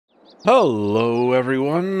Hello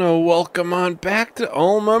everyone, welcome on back to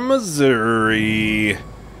Alma, Missouri.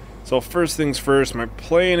 So first things first, my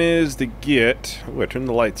plan is to get, I turned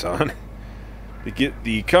the lights on, to get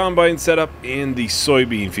the combine set up in the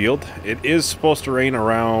soybean field. It is supposed to rain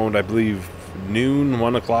around, I believe, noon,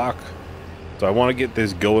 1 o'clock. So I want to get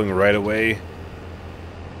this going right away.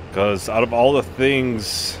 Because out of all the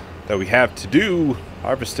things that we have to do,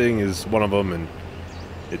 harvesting is one of them, and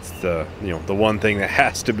it's the one thing that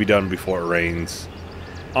has to be done before it rains.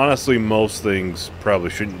 Honestly, most things probably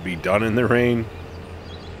shouldn't be done in the rain,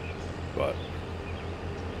 but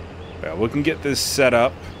yeah, we can get this set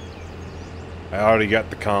up. I already got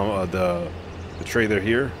the trailer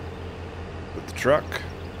here with the truck.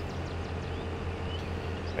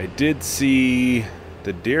 I did see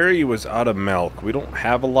the dairy was out of milk. We don't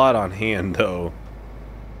have a lot on hand though,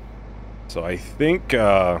 so I think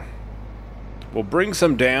we'll bring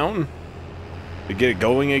some down to get it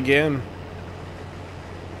going again.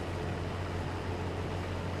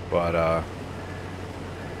 But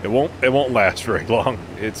it won't last very long.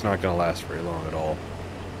 It's not gonna last very long at all.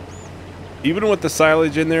 Even with the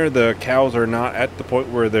silage in there, the cows are not at the point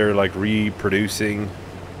where they're like reproducing.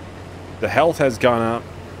 The health has gone up.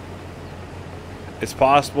 It's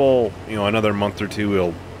possible, another month or two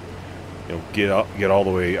we'll get all the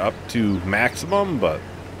way up to maximum, but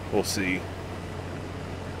we'll see.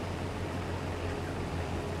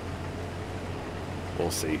 We'll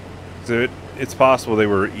see. So it's possible they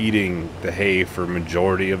were eating the hay for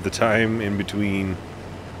majority of the time in between,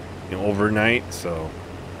 overnight. So,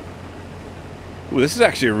 ooh, this is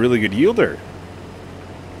actually a really good yielder.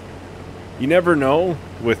 You never know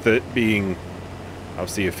with it being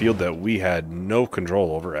obviously a field that we had no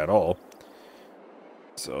control over at all.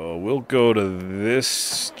 So we'll go to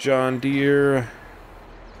this John Deere.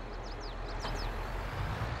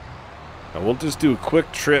 Now we'll just do a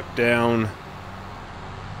quick trip down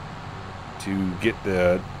to get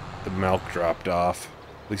the milk dropped off.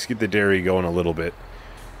 At least get the dairy going a little bit.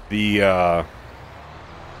 The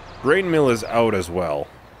grain mill is out as well,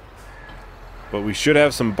 but we should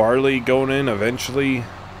have some barley going in eventually.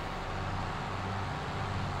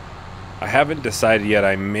 I haven't decided yet.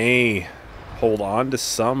 I may hold on to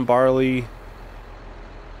some barley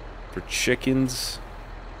for chickens.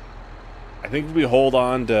 I think if we hold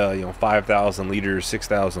on to 5,000 liters,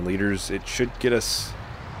 6,000 liters, it should get us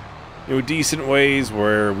decent ways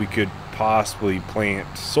where we could possibly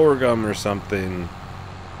plant sorghum or something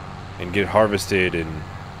and get harvested and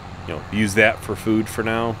use that for food for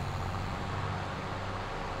now.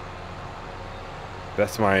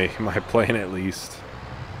 That's my plan at least.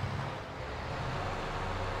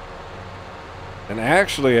 And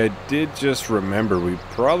actually, I did just remember we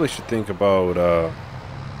probably should think about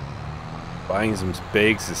buying some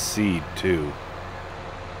bags of seed too.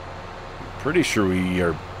 Pretty sure we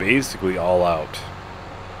are basically all out.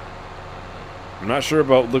 I'm not sure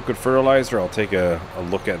about liquid fertilizer. I'll take a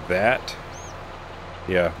look at that.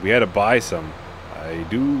 Yeah, we had to buy some. I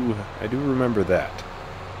do remember that.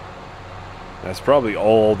 That's probably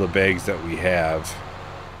all the bags that we have.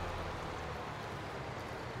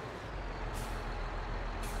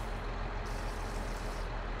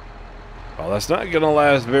 Well, that's not gonna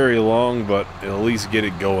last very long, but it'll at least get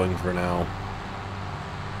it going for now.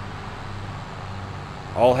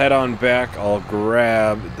 I'll head on back. I'll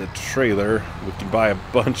grab the trailer. We can buy a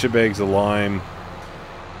bunch of bags of lime.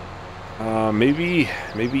 Maybe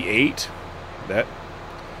 8.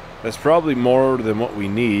 That's probably more than what we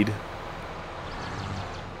need.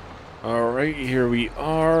 Alright, here we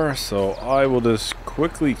are. So I will just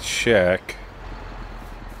quickly check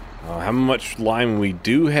how much lime we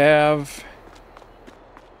do have.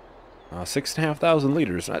 6,500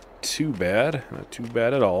 liters. Not too bad. Not too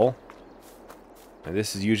bad at all. And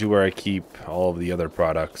this is usually where I keep all of the other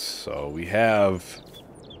products. So we have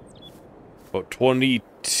about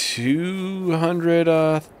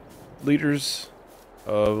 2,200 liters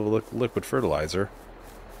of liquid fertilizer,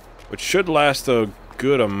 which should last a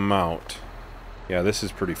good amount. Yeah, this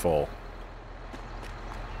is pretty full.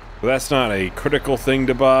 Well, that's not a critical thing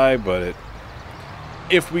to buy, but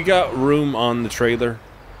if we got room on the trailer,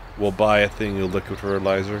 we'll buy a thing of liquid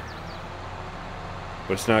fertilizer.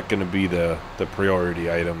 But it's not going to be the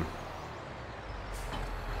priority item.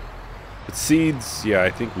 But seeds, yeah, I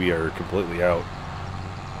think we are completely out.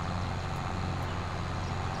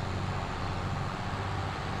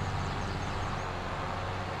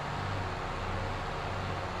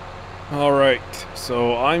 Alright,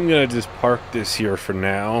 so I'm going to just park this here for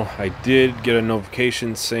now. I did get a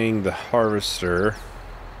notification saying the harvester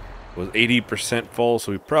was 80% full,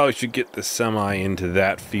 so we probably should get the semi into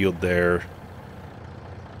that field there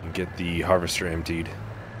and get the harvester emptied.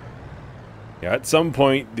 Yeah, at some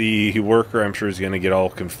point, the worker, I'm sure, is going to get all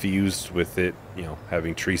confused with it, you know,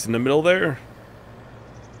 having trees in the middle there.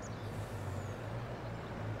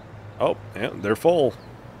 Oh, yeah, they're full.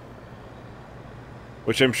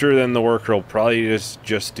 Which I'm sure then the worker will probably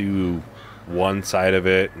just do one side of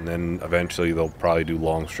it, and then eventually they'll probably do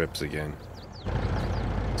long strips again.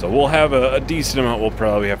 So we'll have a decent amount we'll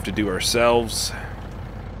probably have to do ourselves.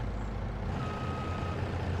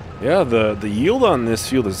 Yeah, the yield on this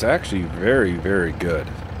field is actually very, very good.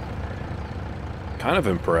 Kind of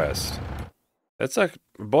impressed. That's like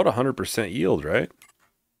about 100% yield, right?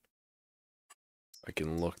 I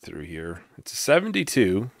can look through here. It's a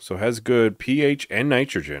 72, so it has good pH and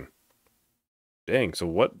nitrogen. Dang, so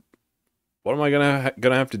what am I gonna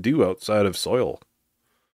have to do outside of soil?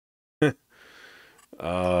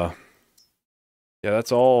 Yeah,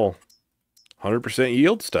 that's all 100%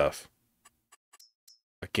 yield stuff.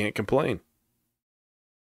 I can't complain.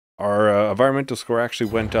 Our environmental score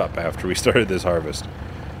actually went up after we started this harvest.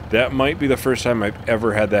 That might be the first time I've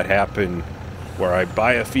ever had that happen, where I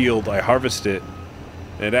buy a field, I harvest it,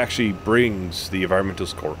 and it actually brings the environmental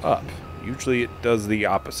score up. Usually it does the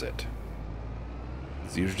opposite.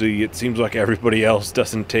 Usually it seems like everybody else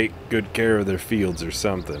doesn't take good care of their fields or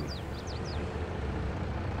something.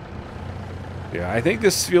 Yeah, I think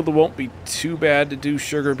this field won't be too bad to do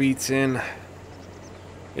sugar beets in.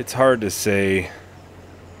 It's hard to say.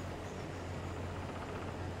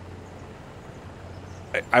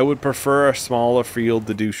 I would prefer a smaller field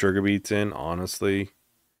to do sugar beets in, honestly.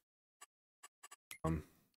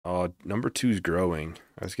 Number 2 is growing.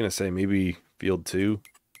 I was gonna say maybe field 2.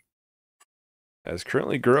 It's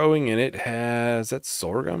currently growing, and it has... That's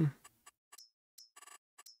sorghum?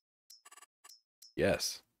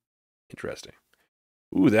 Yes. Interesting.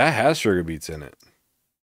 Ooh, that has sugar beets in it.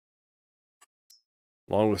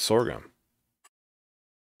 Along with sorghum.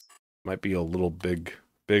 Might be a little big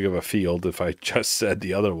of a field if I just said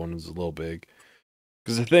the other one was a little big.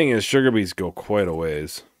 Because the thing is, sugar beets go quite a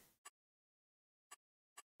ways.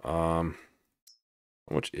 How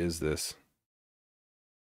much is this?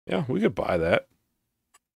 Yeah, we could buy that.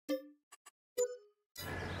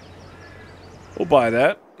 We'll buy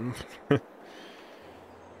that.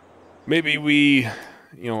 Maybe we,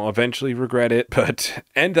 eventually regret it, but...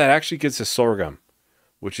 And that actually gets us sorghum,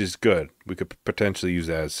 which is good. We could potentially use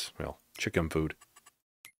that as, well, chicken food.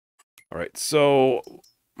 Alright, so...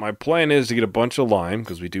 My plan is to get a bunch of lime,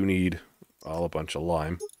 because we do need a bunch of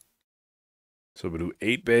lime. So we'll do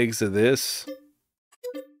 8 bags of this.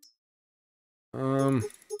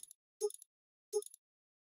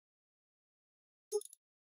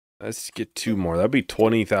 Let's get 2 more. That'd be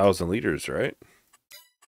 20,000 liters, right?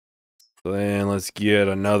 So then let's get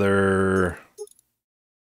another...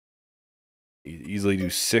 Easily do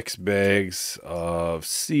 6 bags of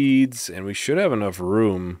seeds, and we should have enough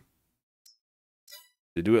room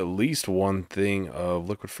to do at least 1 thing of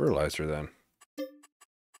liquid fertilizer then.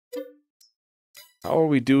 How are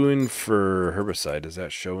we doing for herbicide? Does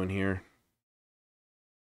that show in here?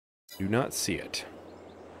 Do not see it.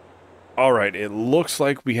 Alright, it looks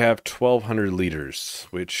like we have 1,200 liters,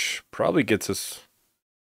 which probably gets us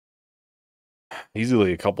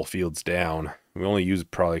easily a couple fields down. We only use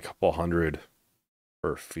probably a couple hundred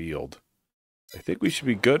per field. I think we should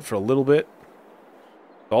be good for a little bit.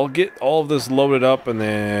 I'll get all of this loaded up, and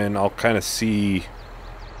then I'll kind of see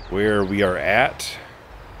where we are at.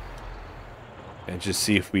 And just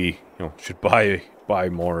see if we, should buy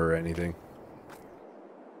more or anything.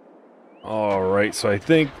 Alright, so I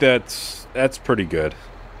think that's pretty good.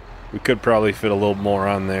 We could probably fit a little more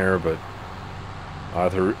on there, but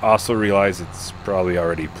I also realize it's probably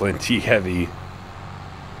already plenty heavy.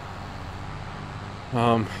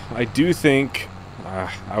 I do think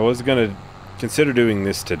I was gonna consider doing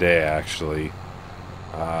this today, actually.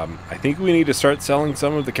 I think we need to start selling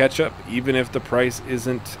some of the ketchup, even if the price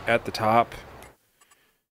isn't at the top.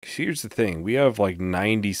 Here's the thing, we have like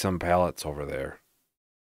 90 some pallets over there.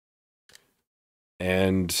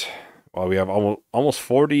 And, well, we have almost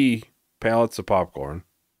 40 pallets of popcorn.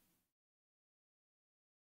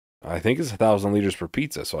 I think it's 1,000 liters per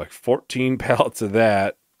pizza, so like 14 pallets of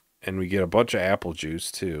that, and we get a bunch of apple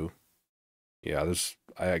juice too. Yeah, there's,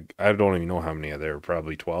 I don't even know how many are there,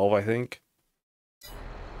 probably 12, I think.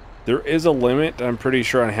 There is a limit, I'm pretty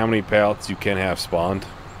sure, on how many pallets you can have spawned.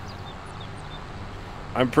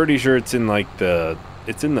 I'm pretty sure it's in like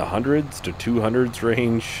it's in the hundreds to 200s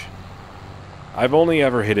range. I've only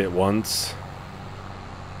ever hit it once.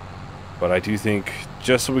 But I do think,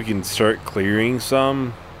 just so we can start clearing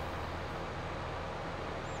some,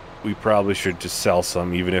 we probably should just sell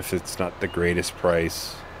some, even if it's not the greatest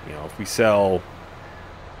price. You know, if we sell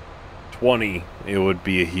 20, it would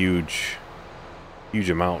be a huge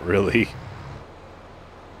amount, really.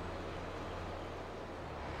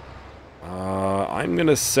 I'm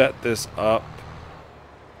gonna set this up.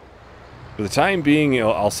 For the time being,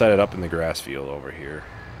 I'll set it up in the grass field over here.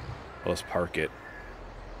 Let's park it.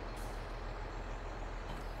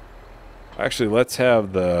 Actually, let's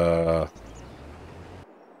have the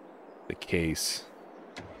case.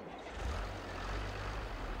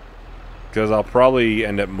 Because I'll probably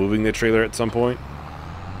end up moving the trailer at some point.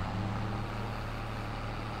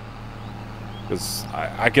 Because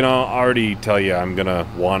I can already tell you I'm going to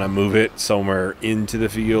want to move it somewhere into the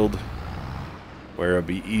field where it'll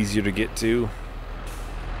be easier to get to.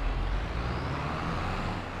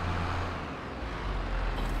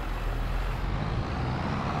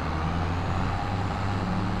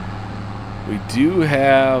 We do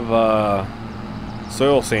have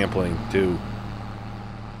soil sampling too.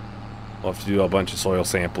 We'll have to do a bunch of soil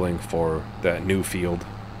sampling for that new field.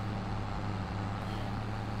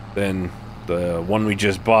 Then the one we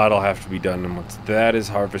just bought will have to be done, and once that is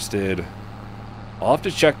harvested, I'll have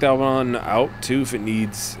to check that one out too if it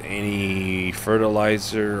needs any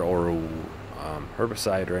fertilizer or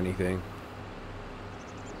herbicide or anything.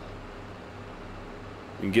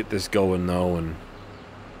 We can get this going though and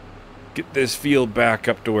get this field back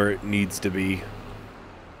up to where it needs to be.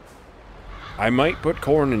 I might put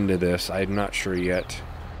corn into this, I'm not sure yet.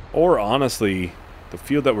 Or honestly, the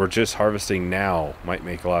field that we're just harvesting now might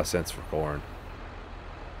make a lot of sense for corn.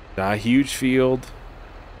 Not a huge field.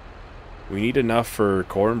 We need enough for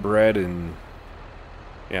cornbread and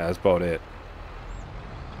yeah, that's about it.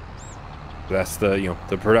 That's the, you know,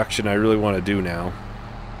 the production I really want to do now.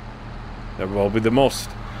 That will be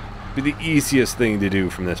the easiest thing to do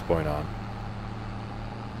from this point on.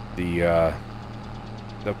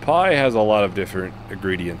 The pie has a lot of different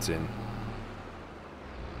ingredients in.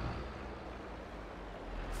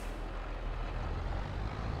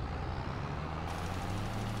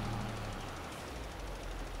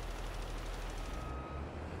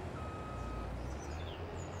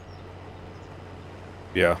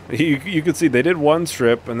 Yeah, you could see they did one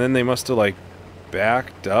strip and then they must have like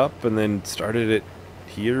backed up and then started it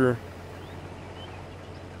here.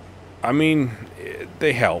 I mean,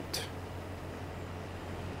 they helped.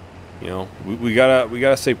 You know, we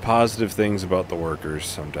gotta say positive things about the workers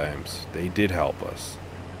sometimes. They did help us.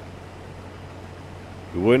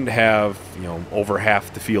 We wouldn't have, you know, over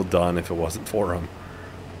half the field done if it wasn't for them.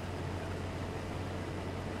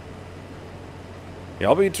 Yeah,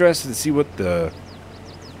 I'll be interested to see what the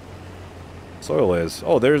soil is.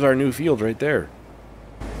 Oh, there's our new field right there.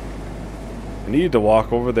 I needed to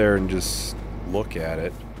walk over there and just look at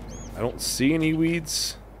it. I don't see any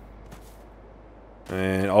weeds.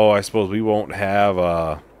 And, oh, I suppose we won't have,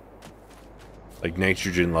 like,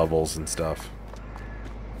 nitrogen levels and stuff.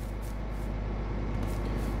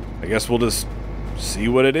 I guess we'll just see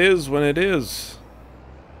what it is when it is.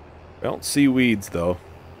 I don't see weeds, though.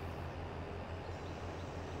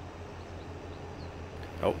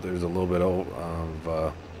 Oh, there's a little bit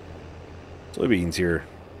of soybeans here.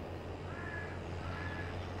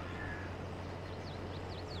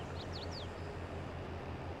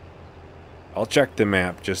 I'll check the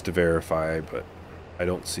map just to verify, but I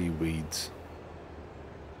don't see weeds.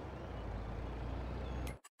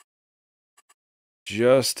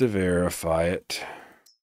 Just to verify it.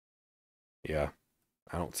 Yeah,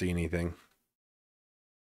 I don't see anything.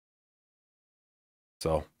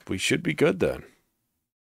 So, we should be good then.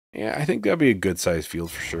 Yeah, I think that'd be a good sized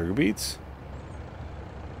field for sugar beets.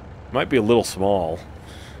 Might be a little small.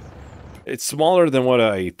 It's smaller than what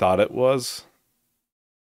I thought it was.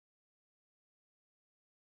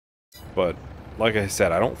 But, like I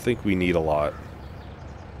said, I don't think we need a lot.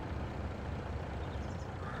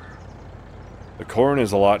 The corn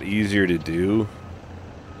is a lot easier to do.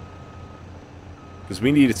 Because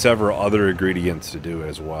we needed several other ingredients to do it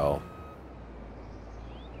as well.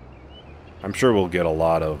 I'm sure we'll get a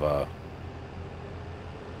lot of,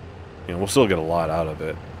 you know, we'll still get a lot out of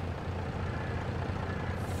it.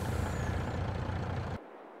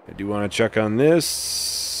 I do want to check on this.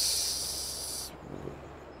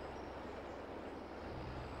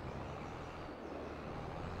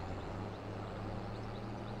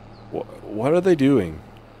 What are they doing?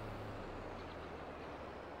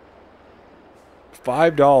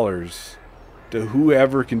 $5 to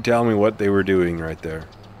whoever can tell me what they were doing right there.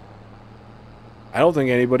 I don't think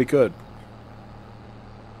anybody could.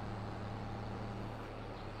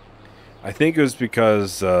 I think it was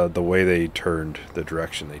because the way they turned, the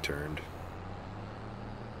direction they turned.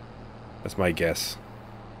 That's my guess.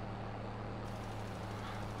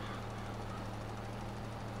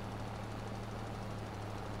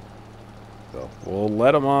 we'll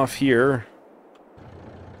let them off here.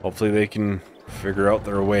 Hopefully they can figure out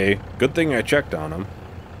their way. Good thing I checked on them.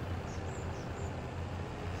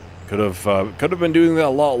 Could have been doing that a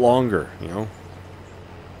lot longer, you know.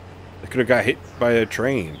 They could have got hit by a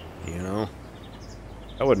train, you know.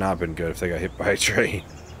 That would not have been good if they got hit by a train.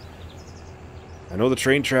 I know the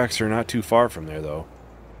train tracks are not too far from there, though.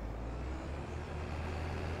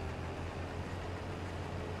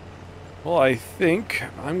 Well, I think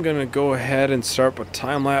I'm going to go ahead and start a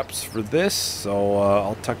time-lapse for this, so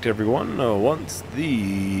I'll talk to everyone once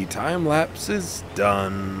the time-lapse is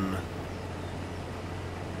done.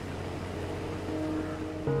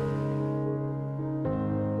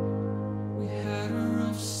 We had a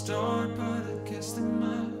rough start, but I guess that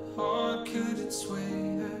my heart couldn't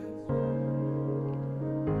sway her.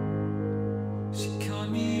 She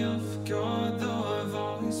caught me off guard, though I've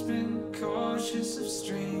always been cautious of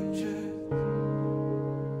strangers.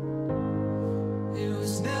 It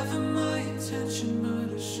was never my intention,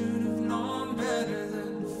 but I should have known better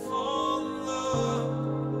than to fall in love.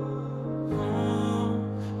 Oh,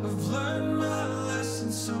 I've learned my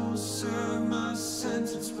lesson, so I'll serve my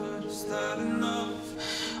sentence, but is that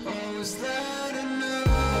enough? Oh, is that enough?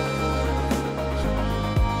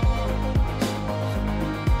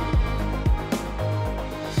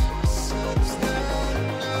 I said, is that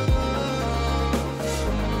enough?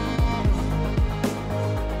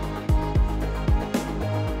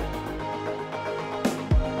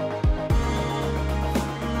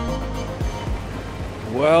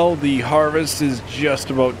 Well, the harvest is just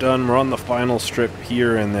about done. We're on the final strip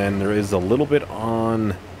here, and then there is a little bit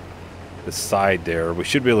on the side there. We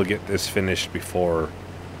should be able to get this finished before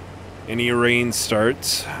any rain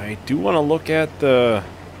starts. I do want to look at the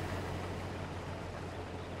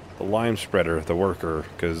lime spreader, the worker,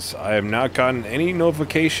 because I have not gotten any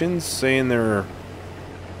notifications saying they're,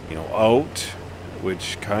 you know, out,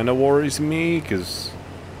 which kind of worries me, because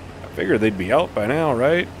I figured they'd be out by now,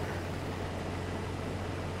 right?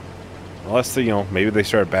 Unless they, you know, maybe they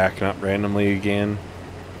start backing up randomly again.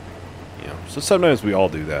 You know, so sometimes we all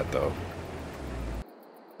do that, though.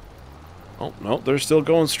 Oh, no, they're still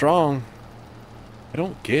going strong. I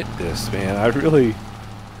don't get this, man. I really...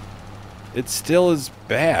 It still is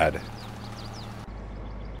bad.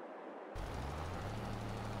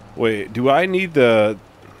 Wait, do I need the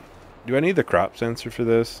crop sensor for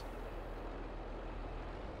this?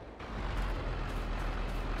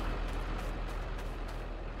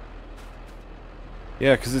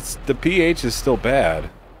 Yeah, because it's the pH is still bad.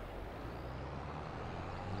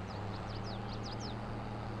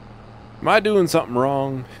 Am I doing something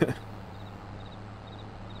wrong?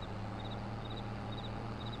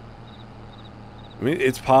 I mean,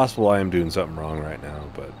 it's possible I am doing something wrong right now,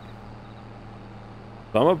 but...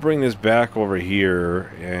 So I'm going to bring this back over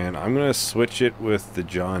here, and I'm going to switch it with the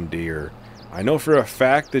John Deere. I know for a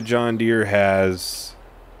fact the John Deere has...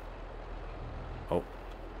 Oh.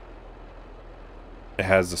 It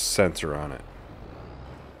has a sensor on it.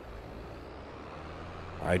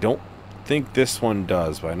 I don't think this one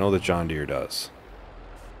does, but I know the John Deere does.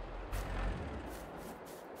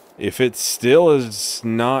 If it still is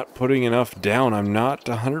not putting enough down, I'm not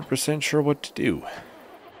 100% sure what to do.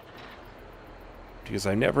 Because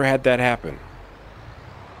I never had that happen.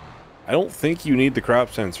 I don't think you need the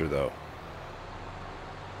crop sensor, though.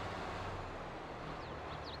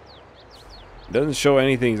 It doesn't show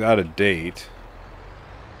anything's out of date.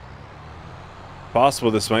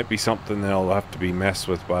 Possible this might be something that I'll have to be messed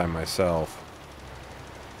with by myself.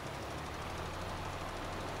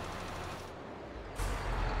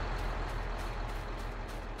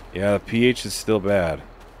 Yeah, the pH is still bad.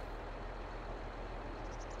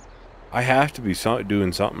 I have to be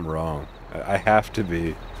doing something wrong. I have to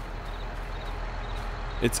be.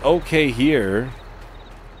 It's okay here.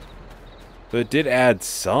 But it did add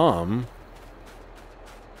some.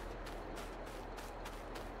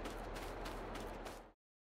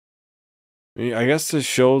 I mean, I guess this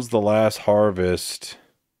shows the last harvest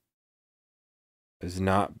as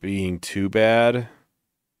not being too bad.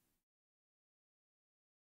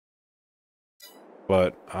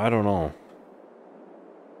 But I don't know.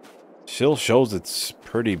 Still shows it's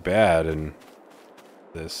pretty bad in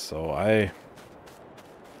this, so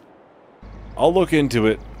I'll look into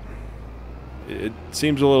it. It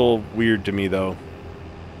seems a little weird to me, though.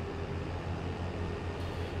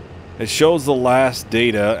 It shows the last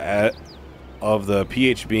data of the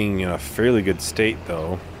pH being in a fairly good state,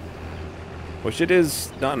 though. Which it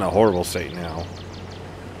is not in a horrible state now.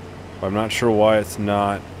 I'm not sure why it's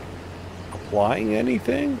not applying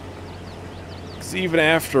anything. Because even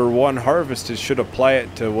after one harvest, it should apply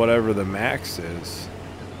it to whatever the max is.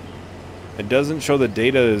 It doesn't show the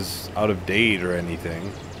data is out of date or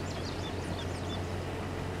anything.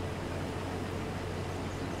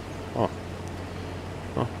 Oh.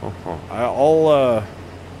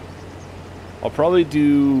 I'll probably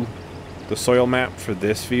do the soil map for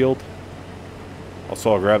this field.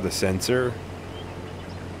 Also, I'll grab the sensor.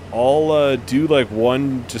 I'll do like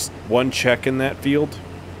just one check in that field.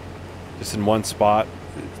 Just in one spot.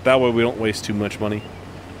 That way we don't waste too much money.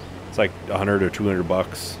 It's like 100 or 200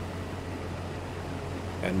 bucks.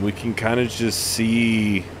 And we can kind of just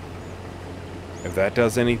see if that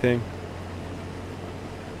does anything.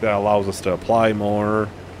 That allows us to apply more.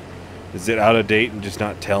 Is it out of date and just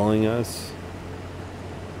not telling us?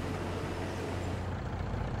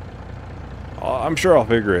 I'm sure I'll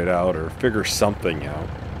figure it out or figure something out.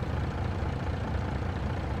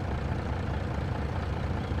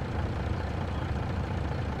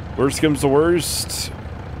 Worst comes to worst,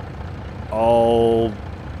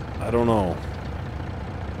 I don't know.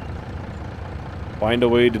 Find a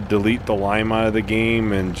way to delete the lime out of the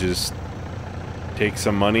game and just take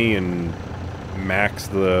some money and max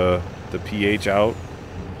the pH out.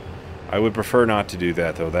 I would prefer not to do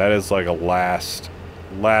that though. That is like a last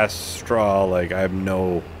straw. Like I have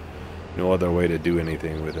no other way to do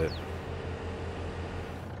anything with it.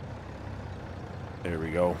 There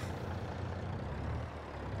we go.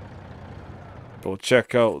 Go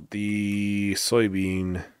check out the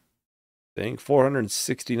soybean thing.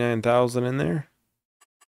 469,000 in there.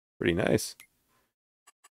 Pretty nice.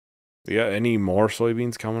 We got any more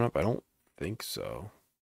soybeans coming up? I don't think so.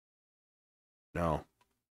 No.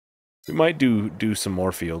 We might do some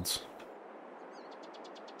more fields.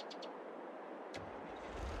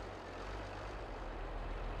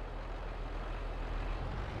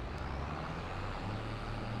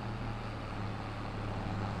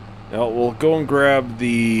 Now we'll go and grab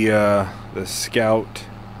the scout.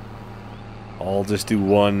 I'll just do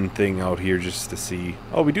one thing out here just to see.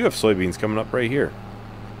 Oh, we do have soybeans coming up right here.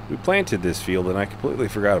 We planted this field and I completely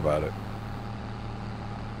forgot about it.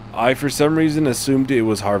 I, for some reason, assumed it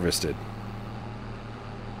was harvested.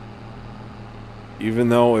 Even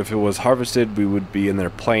though if it was harvested, we would be in there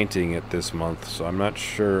planting it this month. So I'm not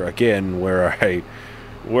sure, again, where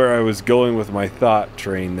I was going with my thought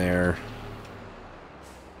train there.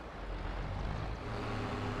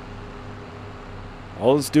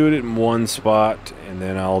 I'll just do it in one spot, and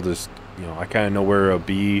then I'll just, I kind of know where it'll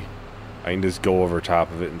be. I can just go over top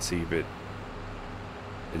of it and see if it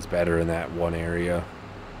is better in that one area.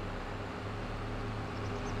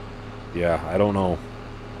 Yeah, I don't know.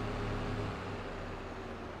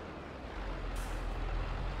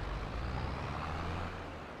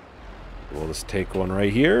 We'll just take one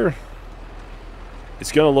right here.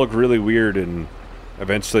 It's going to look really weird, and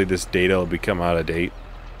eventually this data will become out of date.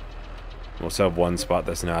 We'll still have one spot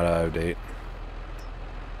that's not out of date.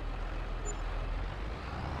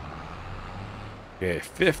 Okay,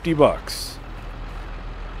 50 bucks.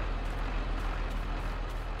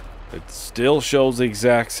 It still shows the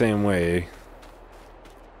exact same way.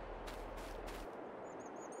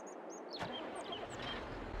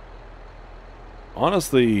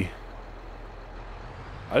 Honestly,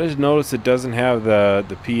 I just noticed it doesn't have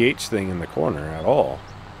the pH thing in the corner at all.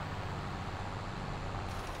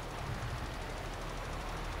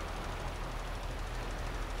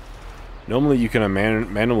 Normally you can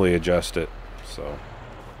manually adjust it, so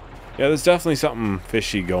yeah, there's definitely something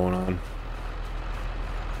fishy going on.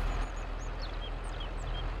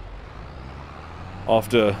 I'll have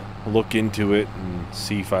to look into it and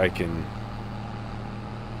see if I can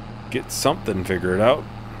get something figured out.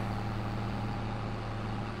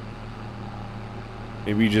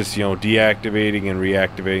 Maybe just, deactivating and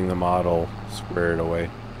reactivating the model, square it away.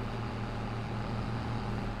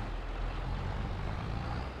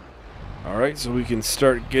 Alright, so we can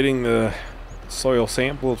start getting the soil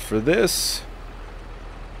sampled for this.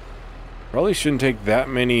 Probably shouldn't take that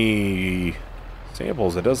many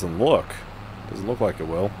samples. It doesn't look like it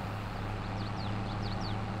will.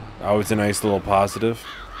 Always a nice little positive.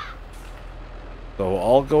 So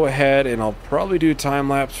I'll go ahead and I'll probably do a time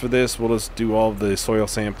lapse for this. We'll just do all of the soil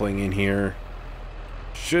sampling in here.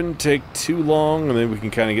 Shouldn't take too long, and then we can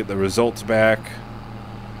kind of get the results back.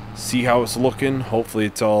 See how it's looking. Hopefully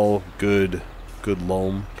it's all good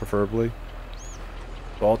loam, preferably.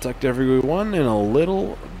 So I'll talk to everyone in a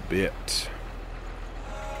little bit.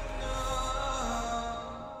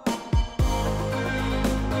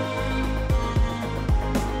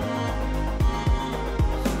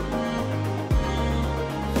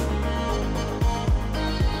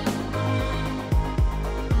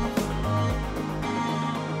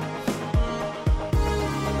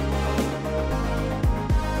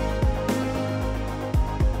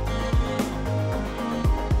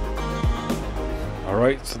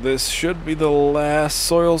 this should be the last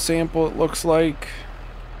soil sample, it looks like.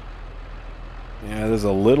 Yeah, there's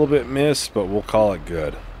a little bit missed, but we'll call it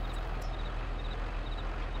good.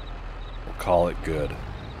 We'll call it good.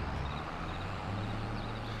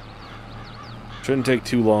 Shouldn't take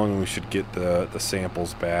too long and we should get the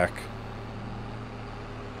samples back.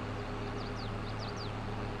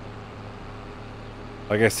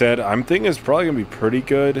 Like I said, I'm thinking it's probably going to be pretty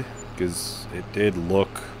good because it did look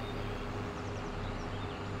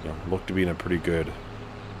to be in a pretty good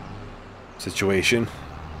situation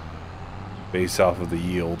based off of the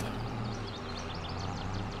yield.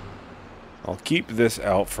 I'll keep this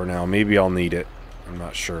out for now. Maybe I'll need it. I'm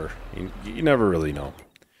not sure. You never really know.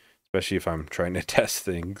 Especially if I'm trying to test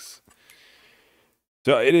things.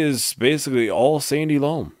 So it is basically all sandy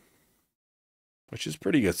loam. Which is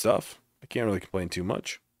pretty good stuff. I can't really complain too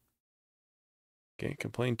much. Can't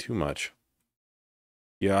complain too much.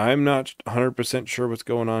 Yeah, I'm not 100% sure what's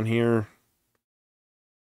going on here.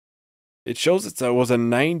 It shows it was a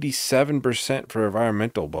 97% for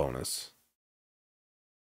environmental bonus.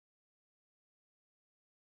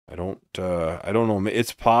 I don't know.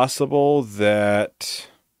 It's possible that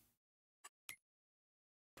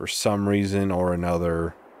for some reason or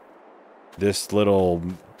another, this little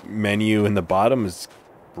menu in the bottom is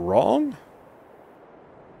wrong.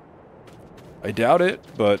 I doubt it,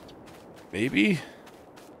 but maybe.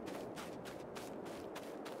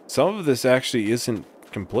 Some of this actually isn't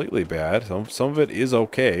completely bad. Some of it is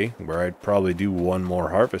okay, where I'd probably do one more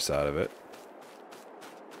harvest out of it.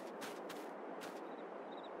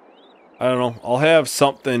 I don't know. I'll have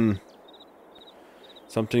something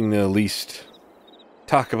to at least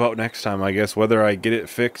talk about next time, I guess. Whether I get it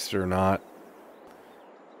fixed or not,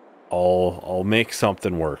 I'll make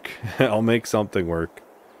something work. I'll make something work.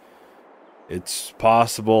 It's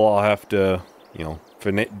possible I'll have to,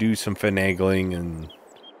 do some finagling and,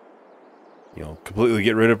 completely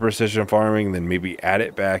get rid of precision farming, then maybe add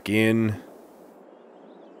it back in.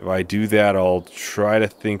 If I do that, I'll try to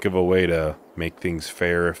think of a way to make things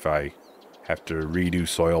fair if I have to redo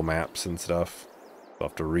soil maps and stuff. We'll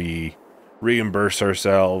have to reimburse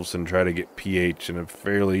ourselves and try to get pH in a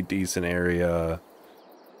fairly decent area.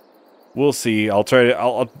 We'll see. I'll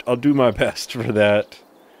do my best for that.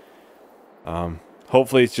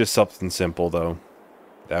 Hopefully it's just something simple though.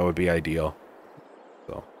 That would be ideal.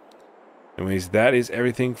 So anyways, that is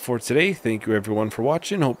everything for today. Thank you everyone for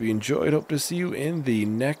watching. Hope you enjoyed. Hope to see you in the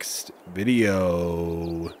next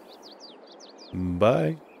video.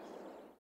 Bye.